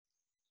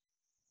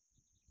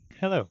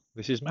Hello,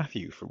 this is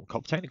Matthew from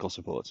COP Technical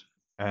Support,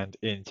 and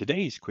in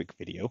today's quick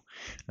video,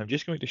 I'm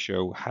just going to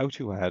show how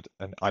to add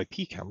an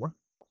IP camera,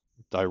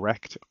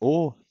 direct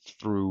or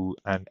through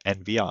an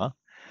NVR,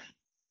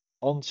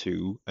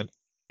 onto an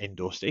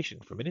indoor station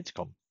from an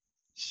intercom.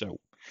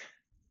 So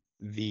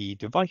the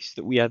device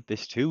that we add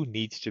this to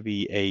needs to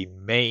be a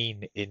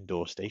main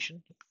indoor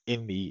station.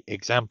 In the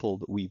example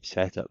that we've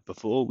set up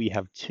before, we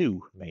have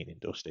two main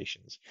indoor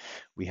stations.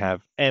 We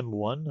have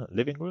M1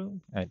 living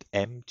room and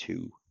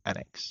M2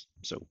 annex.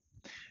 So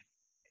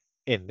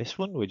in this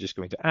one, we're just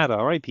going to add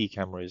our IP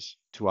cameras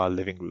to our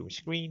living room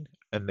screen,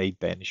 and they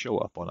then show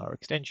up on our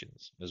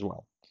extensions as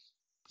well.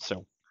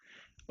 So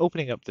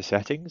opening up the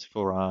settings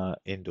for our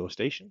indoor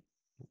station,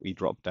 we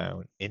drop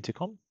down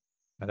intercom,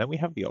 and then we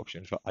have the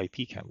option for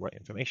IP camera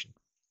information.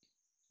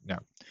 Now,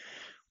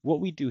 what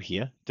we do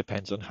here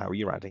depends on how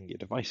you're adding your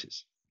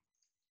devices.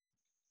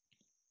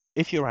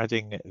 If you're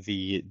adding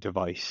the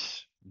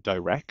device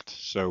direct,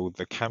 so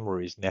the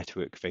camera is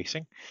network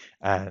facing,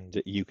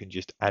 and you can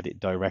just add it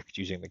direct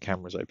using the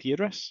camera's IP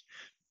address,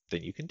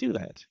 then you can do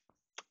that.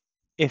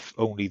 If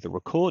only the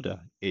recorder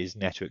is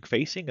network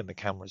facing and the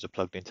cameras are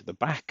plugged into the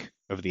back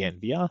of the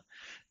NVR,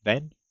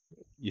 then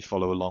you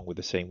follow along with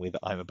the same way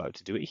that I'm about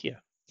to do it here.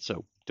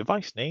 So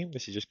device name,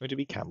 this is just going to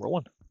be camera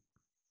 1.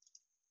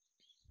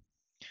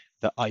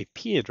 The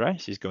IP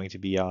address is going to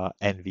be our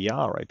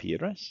NVR IP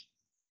address.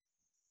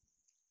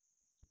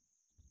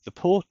 The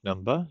port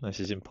number, this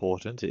is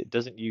important, it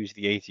doesn't use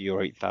the 80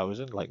 or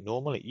 8000 like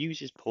normal, it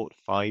uses port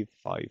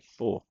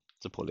 554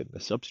 to pull in the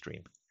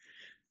substream.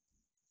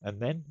 And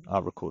then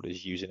our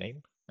recorder's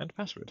username and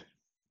password.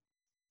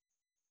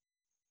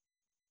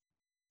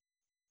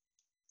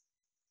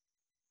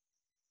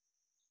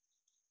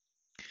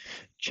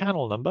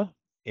 Channel number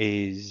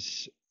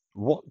is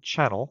what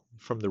channel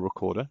from the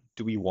recorder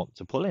do we want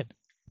to pull in?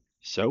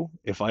 So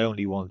if I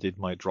only wanted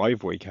my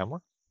driveway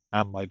camera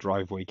and my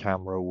driveway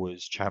camera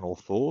was channel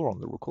 4 on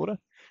the recorder,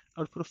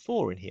 I would put a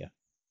 4 in here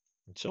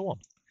and so on.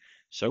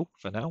 So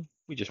for now,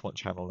 we just want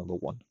channel number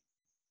 1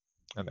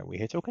 and then we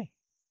hit OK.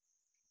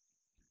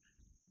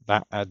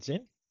 That adds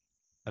in,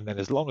 and then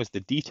as long as the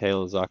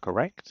details are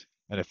correct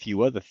and a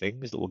few other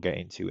things that we'll get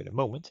into in a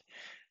moment,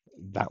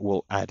 that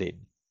will add in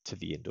to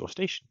the indoor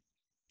station.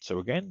 So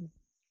again,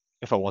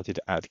 if I wanted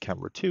to add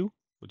camera 2,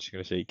 we're just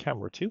going to say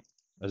camera 2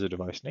 as a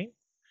device name.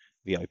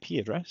 The IP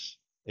address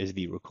is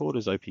the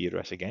recorder's IP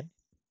address again.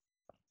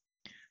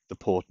 The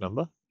port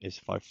number is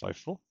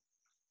 554,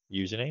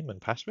 username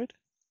and password.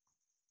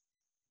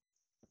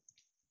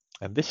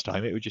 And this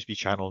time it would just be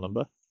channel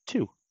number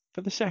 2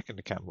 for the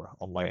second camera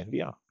on my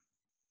NVR.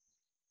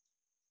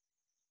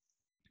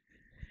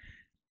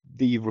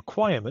 The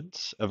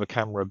requirements of a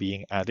camera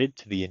being added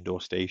to the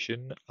indoor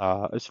station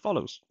are as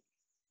follows.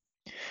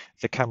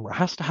 The camera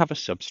has to have a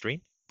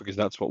substream, because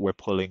that's what we're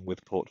pulling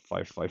with port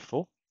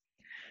 554.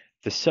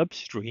 The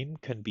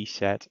substream can be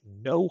set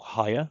no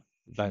higher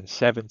than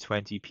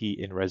 720p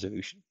in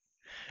resolution,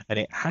 and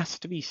it has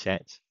to be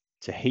set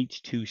to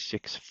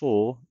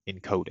H.264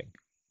 encoding.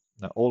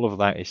 Now, all of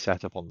that is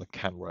set up on the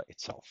camera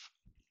itself.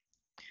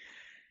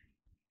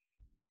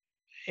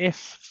 If,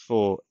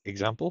 for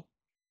example,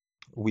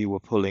 we were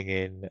pulling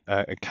in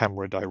a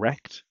camera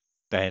direct,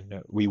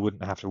 then we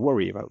wouldn't have to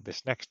worry about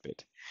this next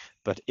bit.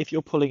 But if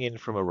you're pulling in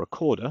from a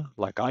recorder,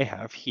 like I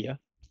have here,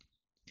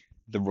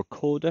 the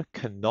recorder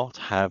cannot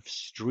have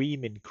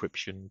stream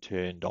encryption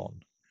turned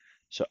on.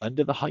 So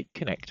under the Hike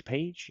Connect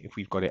page, if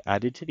we've got it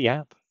added to the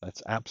app,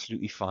 that's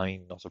absolutely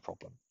fine, not a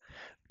problem.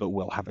 But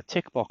we'll have a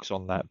tick box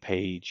on that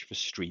page for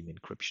stream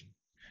encryption.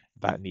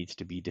 That needs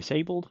to be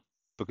disabled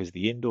because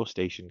the indoor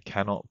station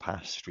cannot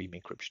pass stream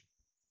encryption.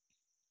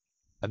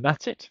 And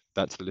that's it.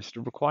 That's the list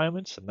of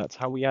requirements, and that's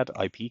how we add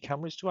IP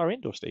cameras to our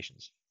indoor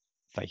stations.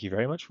 Thank you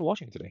very much for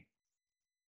watching today.